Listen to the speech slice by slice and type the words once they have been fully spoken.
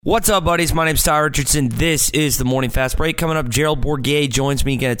What's up, buddies? My name's Ty Richardson. This is the Morning Fast Break. Coming up, Gerald Bourguet joins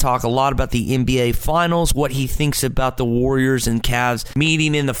me. Going to talk a lot about the NBA Finals, what he thinks about the Warriors and Cavs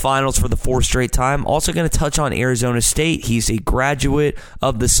meeting in the Finals for the fourth straight time. Also going to touch on Arizona State. He's a graduate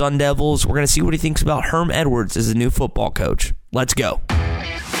of the Sun Devils. We're going to see what he thinks about Herm Edwards as a new football coach. Let's go.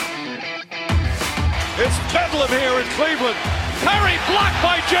 It's bedlam here in Cleveland. Curry blocked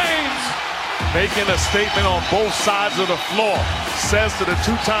by James. Making a statement on both sides of the floor. Says to the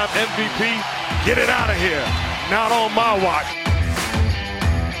two-time MVP, get it out of here. Not on my watch.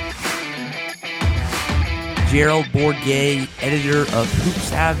 Gerald Bourguet, editor of Hoops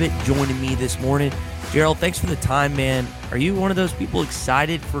Habit, joining me this morning. Gerald, thanks for the time, man. Are you one of those people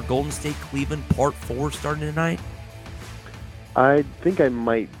excited for Golden State Cleveland Part 4 starting tonight? I think I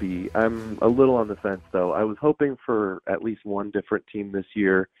might be. I'm a little on the fence, though. I was hoping for at least one different team this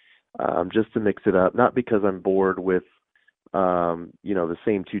year, just to mix it up. Not because I'm bored with, the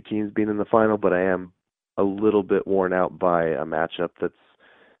same two teams being in the final, but I am a little bit worn out by a matchup that's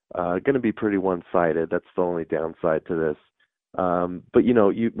going to be pretty one-sided. That's the only downside to this. But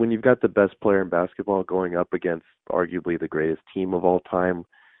when you've got the best player in basketball going up against arguably the greatest team of all time,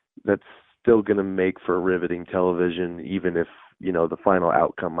 that's still going to make for riveting television, even if, the final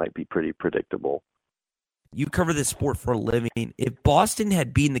outcome might be pretty predictable. You cover this sport for a living. If Boston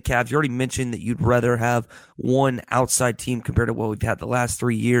had beaten the Cavs, you already mentioned that you'd rather have one outside team compared to what we've had the last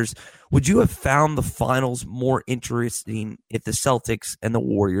 3 years. Would you have found the finals more interesting if the Celtics and the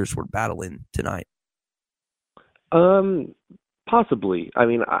Warriors were battling tonight? Possibly. I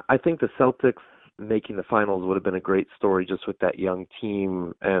mean, I think the Celtics making the finals would have been a great story just with that young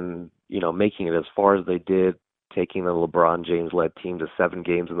team and, making it as far as they did, taking the LeBron James-led team to 7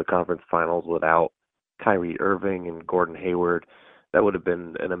 games in the conference finals without Kyrie Irving and Gordon Hayward. That would have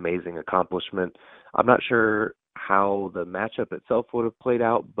been an amazing accomplishment. I'm not sure how the matchup itself would have played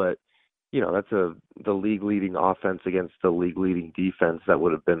out, but, that's the league-leading offense against the league-leading defense that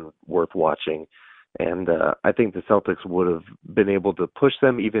would have been worth watching. And I think the Celtics would have been able to push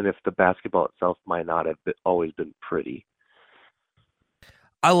them, even if the basketball itself might not have always been pretty.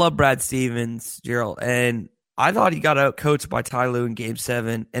 I love Brad Stevens, Gerald, and I thought he got out-coached by Ty Lue in Game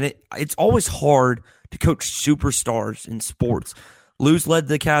 7, and it's always hard to coach superstars in sports. Lue's led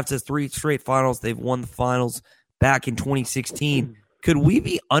the Cavs to 3 straight finals. They've won the finals back in 2016. Could we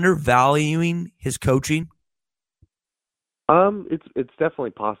be undervaluing his coaching? It's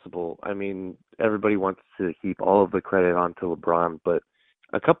definitely possible. I mean, everybody wants to heap all of the credit onto LeBron, but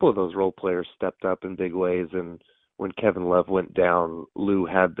a couple of those role players stepped up in big ways, and when Kevin Love went down, Lue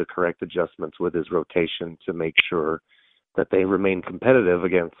had the correct adjustments with his rotation to make sure that they remained competitive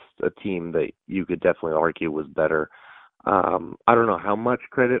against a team that you could definitely argue was better. I don't know how much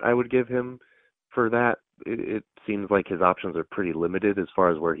credit I would give him for that. It seems like his options are pretty limited as far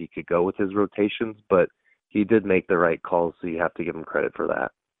as where he could go with his rotations, but he did make the right calls, so you have to give him credit for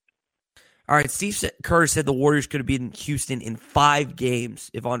that. All right, Steve Kerr said the Warriors could have beaten Houston in 5 games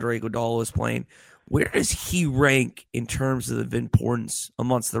if Andre Iguodala was playing. Where does he rank in terms of importance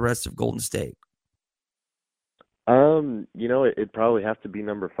amongst the rest of Golden State? It'd probably have to be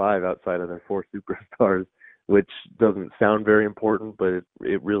number 5 outside of their 4 superstars, which doesn't sound very important, but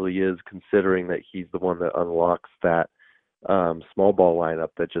it really is, considering that he's the one that unlocks that small ball lineup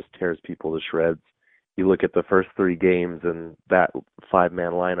that just tears people to shreds. You look at the first 3 games, and that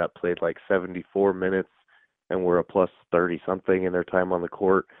 5-man lineup played like 74 minutes and were a plus 30-something in their time on the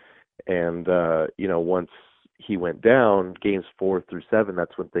court. And, once he went down, games 4 through 7,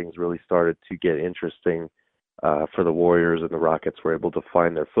 that's when things really started to get interesting for the Warriors, and the Rockets were able to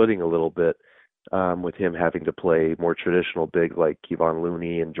find their footing a little bit with him having to play more traditional bigs like Kevon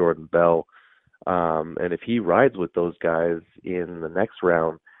Looney and Jordan Bell. And if he rides with those guys in the next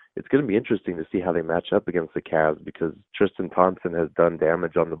round, it's going to be interesting to see how they match up against the Cavs, because Tristan Thompson has done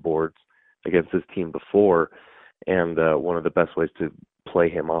damage on the boards against this team before, and one of the best ways to play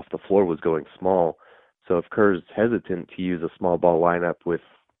him off the floor was going small. So if Kerr's hesitant to use a small ball lineup with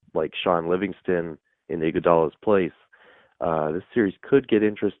like Sean Livingston in Iguodala's place, this series could get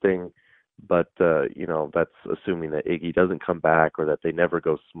interesting, but that's assuming that Iggy doesn't come back or that they never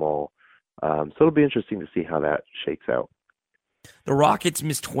go small. So it'll be interesting to see how that shakes out. The Rockets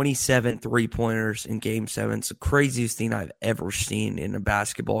missed 27 3-pointers in Game 7. It's the craziest thing I've ever seen in a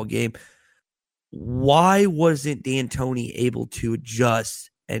basketball game. Why wasn't D'Antoni able to adjust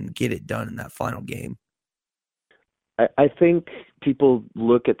and get it done in that final game? I think people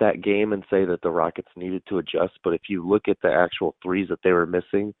look at that game and say that the Rockets needed to adjust, but if you look at the actual threes that they were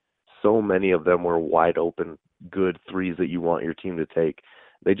missing, so many of them were wide open, good threes that you want your team to take.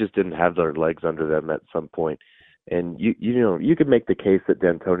 They just didn't have their legs under them at some point. And you could make the case that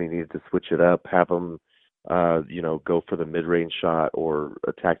D'Antoni needed to switch it up, have him go for the mid-range shot or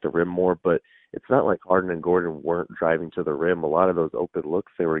attack the rim more, but it's not like Harden and Gordon weren't driving to the rim. A lot of those open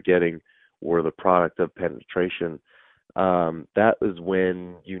looks they were getting were the product of penetration. That is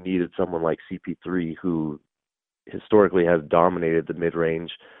when you needed someone like CP3, who historically has dominated the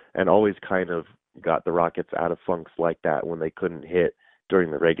mid-range and always kind of got the Rockets out of funks like that when they couldn't hit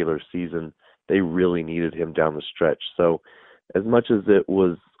during the regular season. They really needed him down the stretch. So as much as it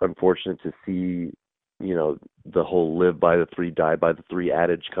was unfortunate to see, the whole live by the three, die by the three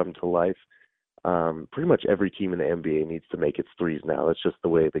adage come to life, pretty much every team in the NBA needs to make its threes now. That's just the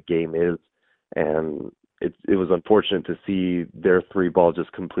way the game is. And it was unfortunate to see their three ball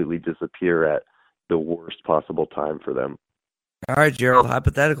just completely disappear at the worst possible time for them. All right, Gerald,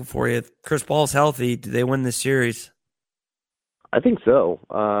 hypothetical for you. If Chris Paul's healthy, do they win this series? I think so,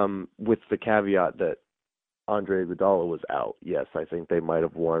 with the caveat that Andre Iguodala was out. Yes, I think they might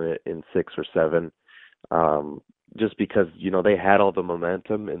have won it in 6 or 7, just because, they had all the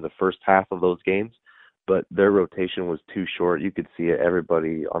momentum in the first half of those games, but their rotation was too short. You could see it.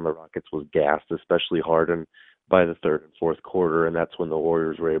 Everybody on the Rockets was gassed, especially Harden, by the third and fourth quarter, and that's when the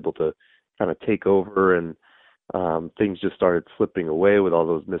Warriors were able to kind of take over, and things just started slipping away with all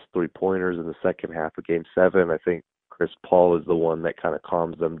those missed three-pointers in the second half of Game 7. I think Chris Paul is the one that kind of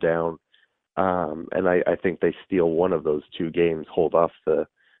calms them down, and I think they steal one of those 2 games, hold off the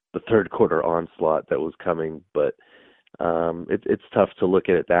third quarter onslaught that was coming. But it's tough to look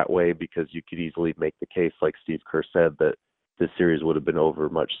at it that way, because you could easily make the case, like Steve Kerr said, that this series would have been over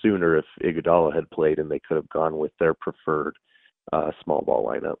much sooner if Iguodala had played and they could have gone with their preferred small ball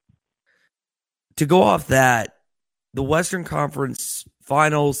lineup. To go off that, the Western Conference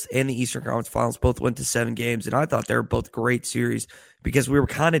Finals and the Eastern Conference Finals both went to 7 games, and I thought they were both great series because we were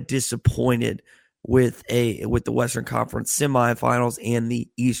kind of disappointed with the Western Conference semifinals and the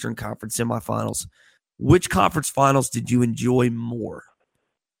Eastern Conference semifinals. Which conference finals did you enjoy more?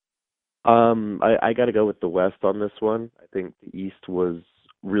 I got to go with the West on this one. I think the East was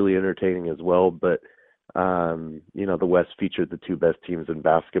really entertaining as well, but the West featured the 2 best teams in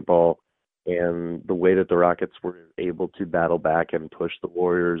basketball. And the way that the Rockets were able to battle back and push the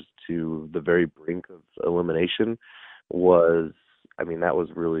Warriors to the very brink of elimination that was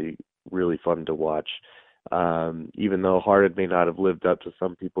really, really fun to watch. Even though Harden may not have lived up to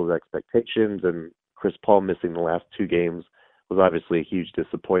some people's expectations, and Chris Paul missing the last 2 games was obviously a huge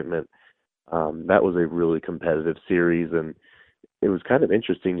disappointment, that was a really competitive series, and it was kind of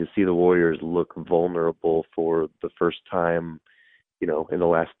interesting to see the Warriors look vulnerable for the first time in the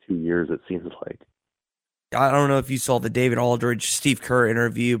last 2 years, it seems like. I don't know if you saw the David Aldridge, Steve Kerr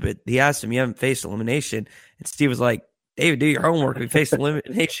interview, but he asked him, you haven't faced elimination. And Steve was like, David, do your homework. We faced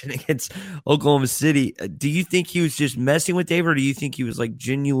elimination against Oklahoma City. Do you think he was just messing with David, or do you think he was like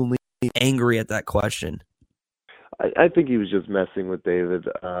genuinely angry at that question? I think he was just messing with David.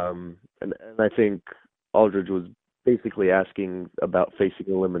 And I think Aldridge was basically asking about facing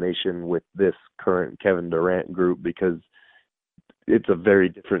elimination with this current Kevin Durant group, because it's a very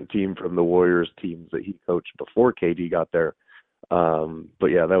different team from the Warriors teams that he coached before KD got there. But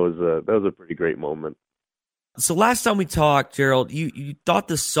yeah, that was a pretty great moment. So last time we talked, Gerald, you thought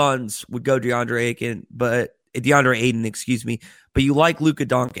the Suns would go DeAndre Ayton, but you like Luka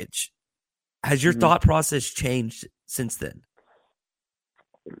Doncic. Has your thought process changed since then?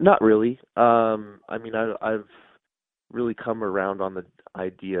 Not really. I've really come around on the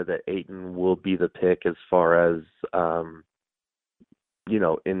idea that Ayton will be the pick as far as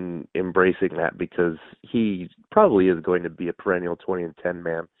in embracing that, because he probably is going to be a perennial 20 and 10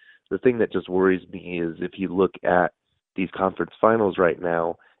 man. The thing that just worries me is if you look at these conference finals right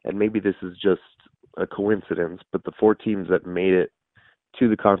now, and maybe this is just a coincidence, but the 4 teams that made it to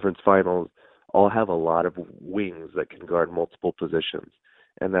the conference finals all have a lot of wings that can guard multiple positions.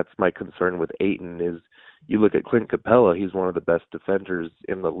 And that's my concern with Ayton is you look at Clint Capella, he's one of the best defenders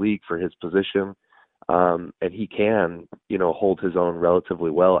in the league for his position. And he can, hold his own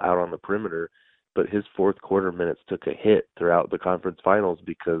relatively well out on the perimeter, but his fourth quarter minutes took a hit throughout the conference finals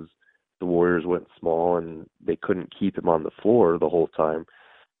because the Warriors went small and they couldn't keep him on the floor the whole time.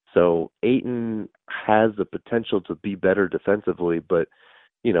 So Ayton has the potential to be better defensively, but,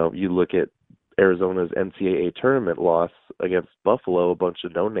 you look at Arizona's NCAA tournament loss against Buffalo, a bunch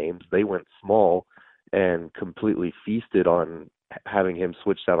of no-names, they went small and completely feasted on having him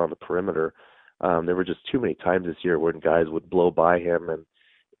switched out on the perimeter. There were just too many times this year when guys would blow by him, and,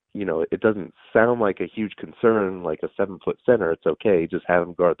 it doesn't sound like a huge concern, like a 7-foot center. It's okay, just have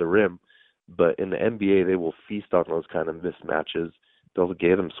him guard the rim. But in the NBA, they will feast on those kind of mismatches they'll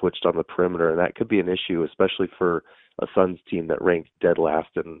get him switched on the perimeter, and that could be an issue, especially for a Suns team that ranked dead last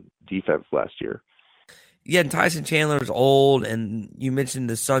in defense last year. Yeah, and Tyson Chandler is old, and you mentioned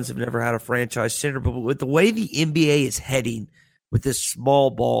the Suns have never had a franchise center, but with the way the NBA is heading with this small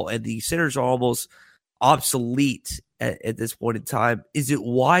ball and the centers are almost obsolete at this point in time, is it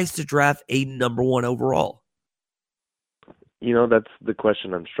wise to draft a number one overall? That's the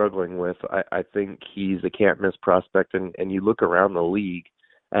question I'm struggling with. I think he's a can't-miss prospect, and you look around the league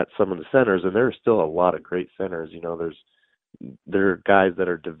at some of the centers, and there are still a lot of great centers. There are guys that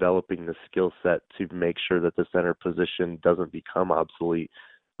are developing the skill set to make sure that the center position doesn't become obsolete.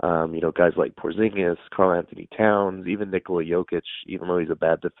 Guys like Porzingis, Karl Anthony Towns, even Nikola Jokic, even though he's a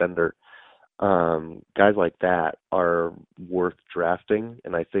bad defender. Guys like that are worth drafting,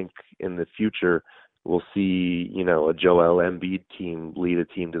 and I think in the future we'll see, a Joel Embiid team lead a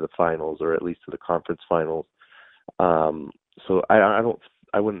team to the finals, or at least to the conference finals. So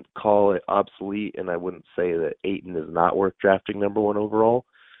I wouldn't call it obsolete, and I wouldn't say that Ayton is not worth drafting number one overall,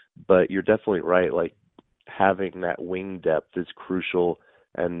 but you're definitely right. Like, having that wing depth is crucial,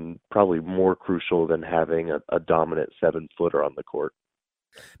 and probably more crucial than having a dominant 7-footer on the court.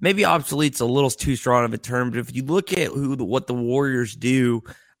 Maybe obsolete's a little too strong of a term, but if you look at what the Warriors do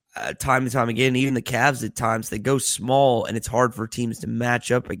time and time again, even the Cavs at times, they go small, and it's hard for teams to match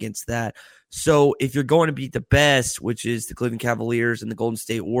up against that. So if you're going to beat the best, which is the Cleveland Cavaliers and the Golden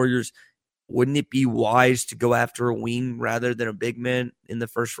State Warriors, wouldn't it be wise to go after a wing rather than a big man in the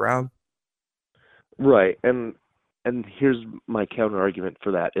first round? Right, and here's my counter argument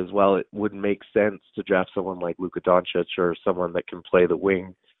for that as well. It would make sense to draft someone like Luka Doncic, or someone that can play the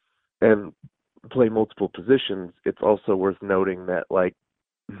wing and play multiple positions. It's also worth noting that, like,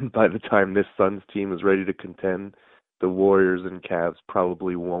 by the time this Suns team is ready to contend, the Warriors and Cavs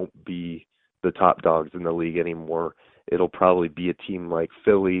probably won't be the top dogs in the league anymore. It'll probably be a team like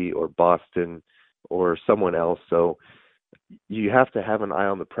Philly or Boston or someone else. So you have to have an eye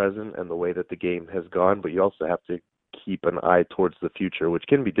on the present and the way that the game has gone, but you also have to keep an eye towards the future, which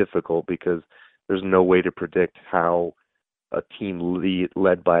can be difficult because there's no way to predict how a team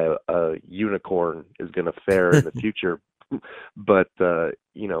led by a unicorn is going to fare in the future. But,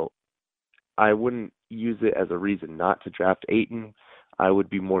 I wouldn't use it as a reason not to draft Ayton. I would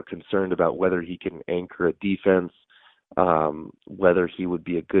be more concerned about whether he can anchor a defense, whether he would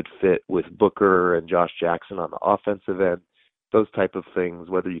be a good fit with Booker and Josh Jackson on the offensive end, those type of things,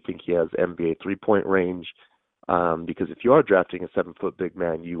 whether you think he has NBA three-point range. Because if you are drafting a 7-foot big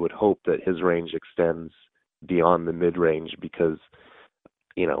man, you would hope that his range extends beyond the mid-range, because,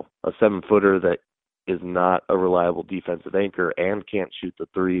 a 7-footer that is not a reliable defensive anchor and can't shoot the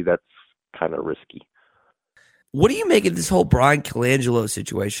three, that's kind of risky. What do you make of this whole Brian Colangelo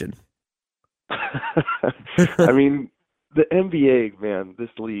situation? I mean, the NBA, man, this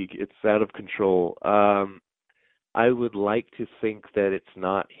league, it's out of control. I would like to think that it's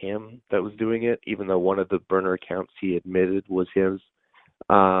not him that was doing it, even though one of the burner accounts he admitted was his.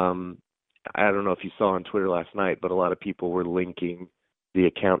 I don't know if you saw on Twitter last night, but a lot of people were linking the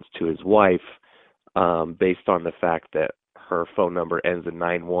accounts to his wife, based on the fact that her phone number ends in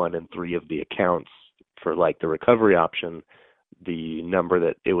 91, and 3 of the accounts for, like, the recovery option, the number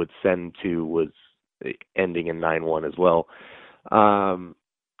that it would send to was ending in 91 as well.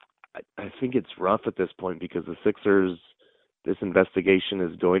 I think it's rough at this point because the Sixers, this investigation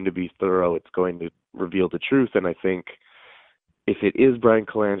is going to be thorough. It's going to reveal the truth. And I think if it is Brian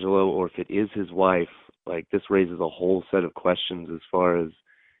Colangelo or if it is his wife, like, this raises a whole set of questions as far as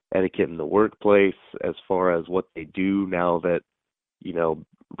etiquette in the workplace, as far as what they do now that,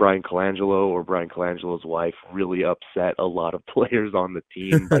 Brian Colangelo or Brian Colangelo's wife really upset a lot of players on the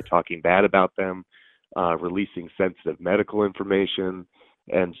team by talking bad about them, releasing sensitive medical information,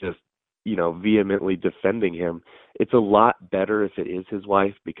 and just, vehemently defending him. It's a lot better if it is his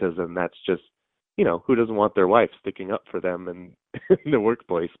wife, because then that's just, who doesn't want their wife sticking up for them in the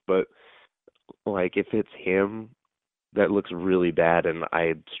workplace? But, like, if it's him, that looks really bad, and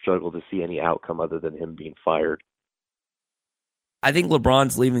I struggle to see any outcome other than him being fired. I think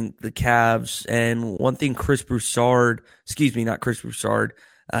LeBron's leaving the Cavs, and one thing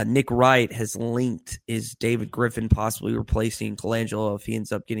Nick Wright has linked is David Griffin possibly replacing Colangelo if he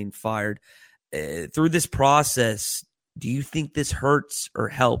ends up getting fired. Through this process, do you think this hurts or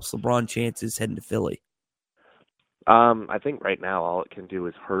helps LeBron chances heading to Philly? I think right now all it can do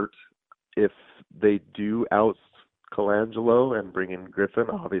is hurt. If they do oust Colangelo and bring in Griffin,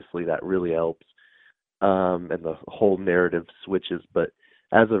 obviously that really helps. And the whole narrative switches. But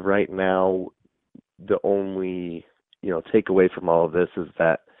as of right now, the only, takeaway from all of this is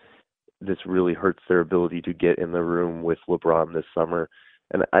that this really hurts their ability to get in the room with LeBron this summer.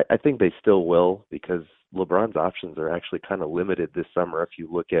 And I think they still will, because LeBron's options are actually kind of limited this summer if you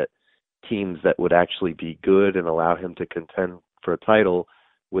look at teams that would actually be good and allow him to contend for a title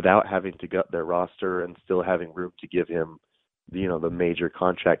without having to gut their roster and still having room to give him, the major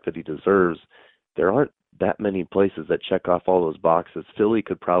contract that he deserves. There aren't that many places that check off all those boxes. Philly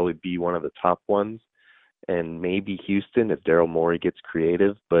could probably be one of the top ones, and maybe Houston if Daryl Morey gets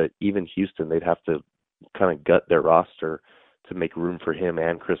creative, but even Houston, they'd have to kind of gut their roster to make room for him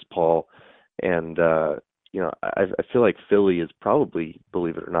and Chris Paul. And, I feel like Philly is probably,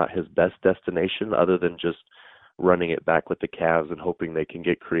 believe it or not, his best destination, other than just running it back with the Cavs and hoping they can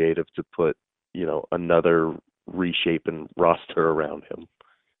get creative to put, another reshape and roster around him.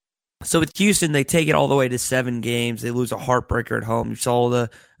 So with Houston, they take it all the way to 7 games. They lose a heartbreaker at home. You saw the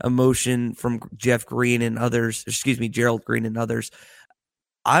emotion from Gerald Green and others.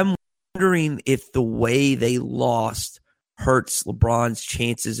 I'm wondering if the way they lost hurts LeBron's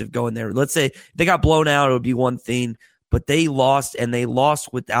chances of going there. Let's say they got blown out, it would be one thing, but they lost, and they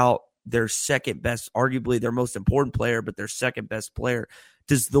lost without their second best, arguably their most important player, but their second best player.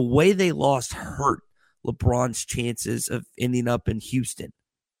 Does the way they lost hurt LeBron's chances of ending up in Houston?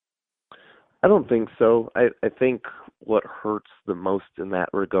 I don't think so. I think what hurts the most in that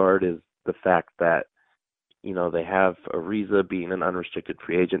regard is the fact that, they have Ariza being an unrestricted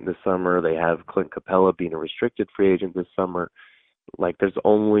free agent this summer. They have Clint Capella being a restricted free agent this summer. Like, there's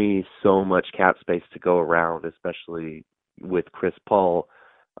only so much cap space to go around, especially with Chris Paul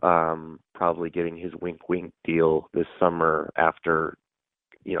probably getting his wink-wink deal this summer after,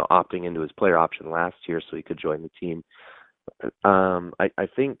 opting into his player option last year so he could join the team. I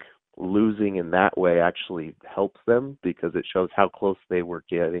think losing in that way actually helps them, because it shows how close they were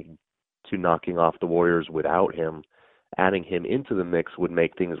getting to knocking off the Warriors without him. Adding him into the mix would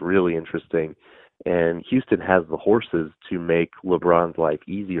make things really interesting. And Houston has the horses to make LeBron's life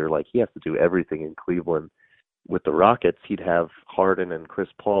easier. Like, he has to do everything in Cleveland. With the Rockets, he'd have Harden and Chris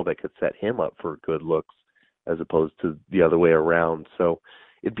Paul that could set him up for good looks, as opposed to the other way around. So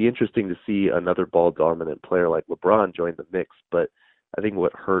it'd be interesting to see another ball-dominant player like LeBron join the mix. But I think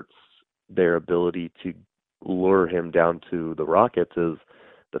what hurts their ability to lure him down to the Rockets is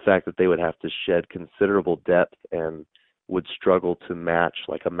the fact that they would have to shed considerable depth and would struggle to match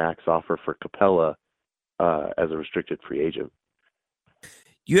like a max offer for Capella as a restricted free agent.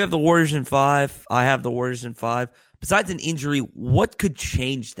 You have the Warriors in 5. I have the Warriors in 5. Besides an injury, what could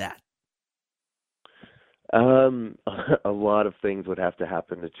change that? A lot of things would have to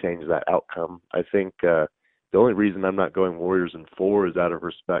happen to change that outcome. I think the only reason I'm not going Warriors in 4 is out of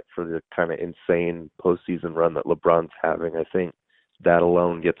respect for the kind of insane postseason run that LeBron's having. I think that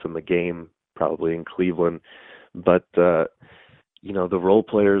alone gets him the game, probably in Cleveland. But, the role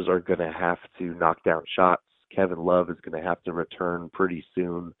players are going to have to knock down shots. Kevin Love is going to have to return pretty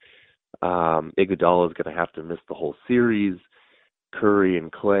soon. Iguodala is going to have to miss the whole series. Curry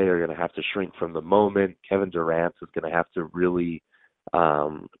and Clay are going to have to shrink from the moment. Kevin Durant is going to have to really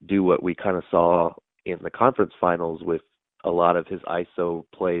do what we kind of saw in the conference finals with a lot of his ISO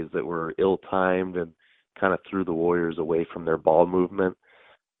plays that were ill-timed and kind of threw the Warriors away from their ball movement.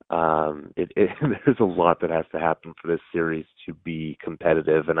 There's a lot that has to happen for this series to be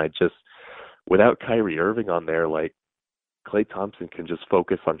competitive. And without Kyrie Irving on there, like, Klay Thompson can just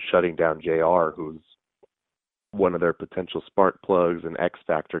focus on shutting down JR, who's one of their potential spark plugs and X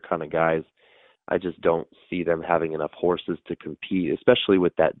factor kind of guys. I just don't see them having enough horses to compete, especially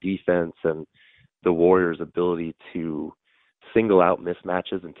with that defense and the Warriors' ability to single out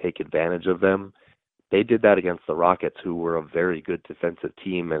mismatches and take advantage of them. They did that against the Rockets, who were a very good defensive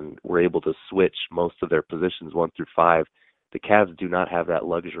team and were able to switch most of their positions 1 through 5. The Cavs do not have that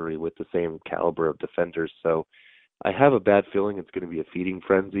luxury with the same caliber of defenders. So I have a bad feeling it's going to be a feeding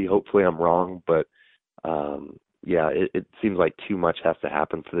frenzy. Hopefully I'm wrong, but it seems like too much has to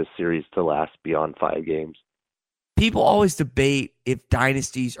happen for this series to last beyond 5 games. People always debate if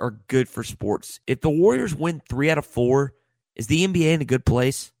dynasties are good for sports. If the Warriors win 3 out of 4, is the NBA in a good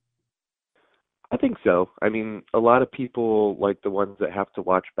place? I think so. I mean, a lot of people, like the ones that have to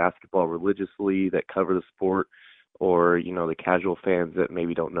watch basketball religiously, that cover the sport, or, the casual fans that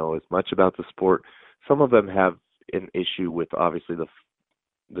maybe don't know as much about the sport, some of them have an issue with obviously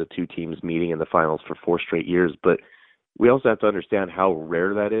the two teams meeting in the finals for 4 straight years. But we also have to understand how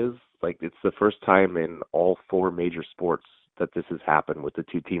rare that is. Like, it's the first time in all 4 major sports that this has happened, with the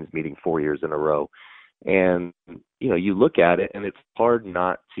 2 teams meeting 4 years in a row. And, you look at it and it's hard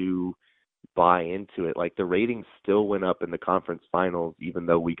not to buy into it. Like, the ratings still went up in the conference finals, even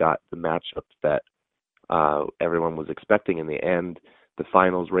though we got the matchup that everyone was expecting in the end. The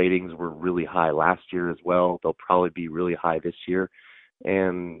finals ratings were really high last year as well. They'll probably be really high this year.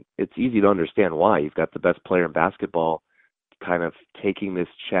 And it's easy to understand why. You've got the best player in basketball kind of taking this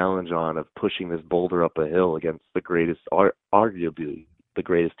challenge on of pushing this boulder up a hill against the greatest, arguably the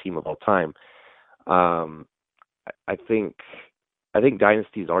greatest team of all time. I think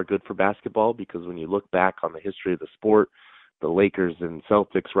dynasties are good for basketball because when you look back on the history of the sport, the Lakers and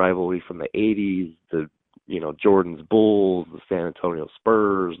Celtics rivalry from the 80s, the Jordan's Bulls, the San Antonio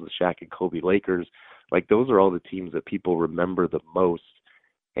Spurs, the Shaq and Kobe Lakers, like those are all the teams that people remember the most.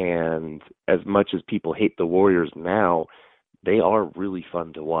 And as much as people hate the Warriors now, they are really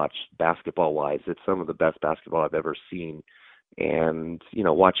fun to watch basketball-wise. It's some of the best basketball I've ever seen. And,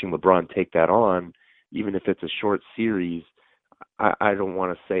 watching LeBron take that on, even if it's a short series, I don't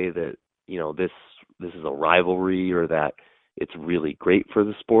want to say that, this is a rivalry or that it's really great for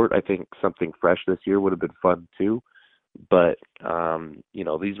the sport. I think something fresh this year would have been fun too. But,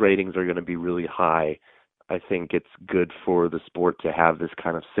 these ratings are going to be really high. I think it's good for the sport to have this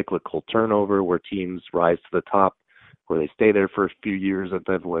kind of cyclical turnover where teams rise to the top, where they stay there for a few years, and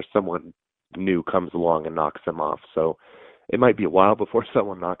then where someone new comes along and knocks them off. So it might be a while before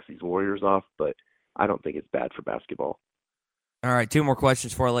someone knocks these Warriors off, but I don't think it's bad for basketball. All right, 2 more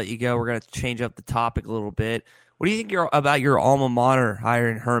questions before I let you go. We're going to change up the topic a little bit. What do you think about your alma mater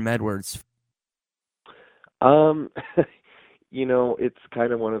hiring Herm Edwards? It's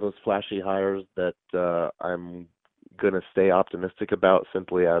kind of one of those flashy hires that I'm going to stay optimistic about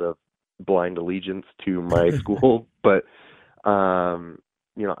simply out of blind allegiance to my school. But,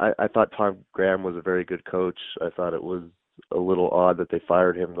 I thought Tom Graham was a very good coach. I thought it was a little odd that they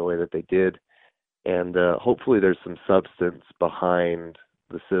fired him the way that they did. And hopefully there's some substance behind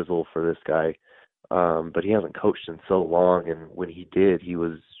the sizzle for this guy. But he hasn't coached in so long. And when he did, he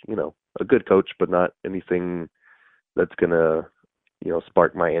was, a good coach, but not anything that's going to,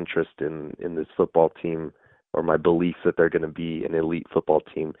 spark my interest in this football team or my belief that they're going to be an elite football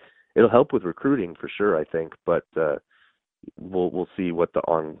team. It'll help with recruiting for sure, I think, but we'll see what the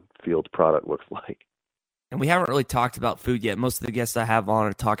on-field product looks like. And we haven't really talked about food yet. Most of the guests I have on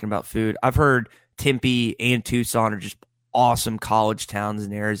are talking about food. I've heard Tempe and Tucson are just awesome college towns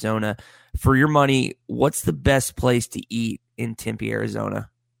in Arizona. For your money, what's the best place to eat in Tempe, Arizona?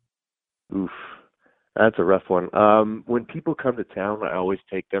 Oof, that's a rough one. When people come to town, I always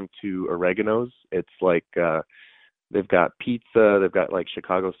take them to Oregano's. It's like they've got pizza. They've got like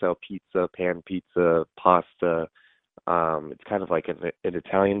Chicago-style pizza, pan pizza, pasta. It's kind of like an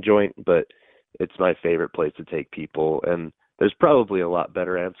Italian joint, but it's my favorite place to take people. And there's probably a lot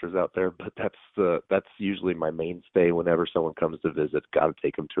better answers out there, but that's usually my mainstay whenever someone comes to visit. Got to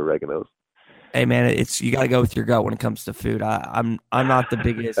take them to Oregano's. Hey man, you got to go with your gut when it comes to food. I'm not the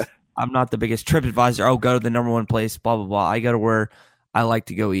biggest. I'm not the biggest TripAdvisor. Oh, go to the number one place. Blah blah blah. I go to where I like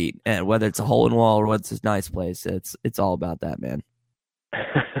to go eat, and whether it's a hole in wall or whether it's a nice place, it's all about that, man.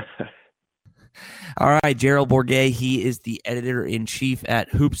 All right, Gerald Bourguet. He is the editor-in-chief at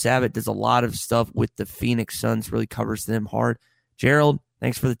Hoops Habit. Does a lot of stuff with the Phoenix Suns. Really covers them hard. Gerald,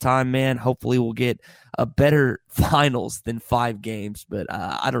 thanks for the time, man. Hopefully we'll get a better finals than 5 games, but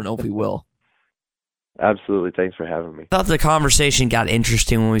I don't know if we will. Absolutely. Thanks for having me. I thought the conversation got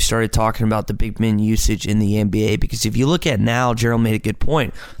interesting when we started talking about the big men usage in the NBA, because if you look at now, Gerald made a good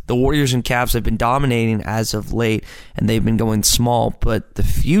point. The Warriors and Cavs have been dominating as of late, and they've been going small, but the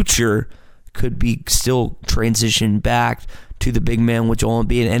future could be still transition back to the big men with Joel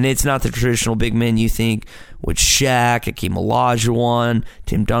Embiid. And it's not the traditional big men you think with Shaq, Hakeem Olajuwon,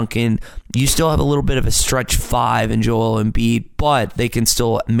 Tim Duncan. You still have a little bit of a stretch 5 in Joel Embiid, but they can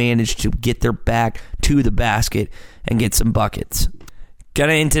still manage to get their back to the basket and get some buckets.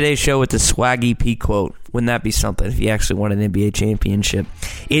 Gonna end today's show with the Swaggy P quote. Wouldn't that be something if you actually won an NBA championship?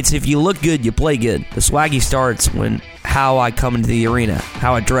 It's if you look good, you play good. The Swaggy starts when how I come into the arena,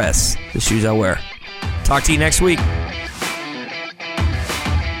 how I dress, the shoes I wear. Talk to you next week.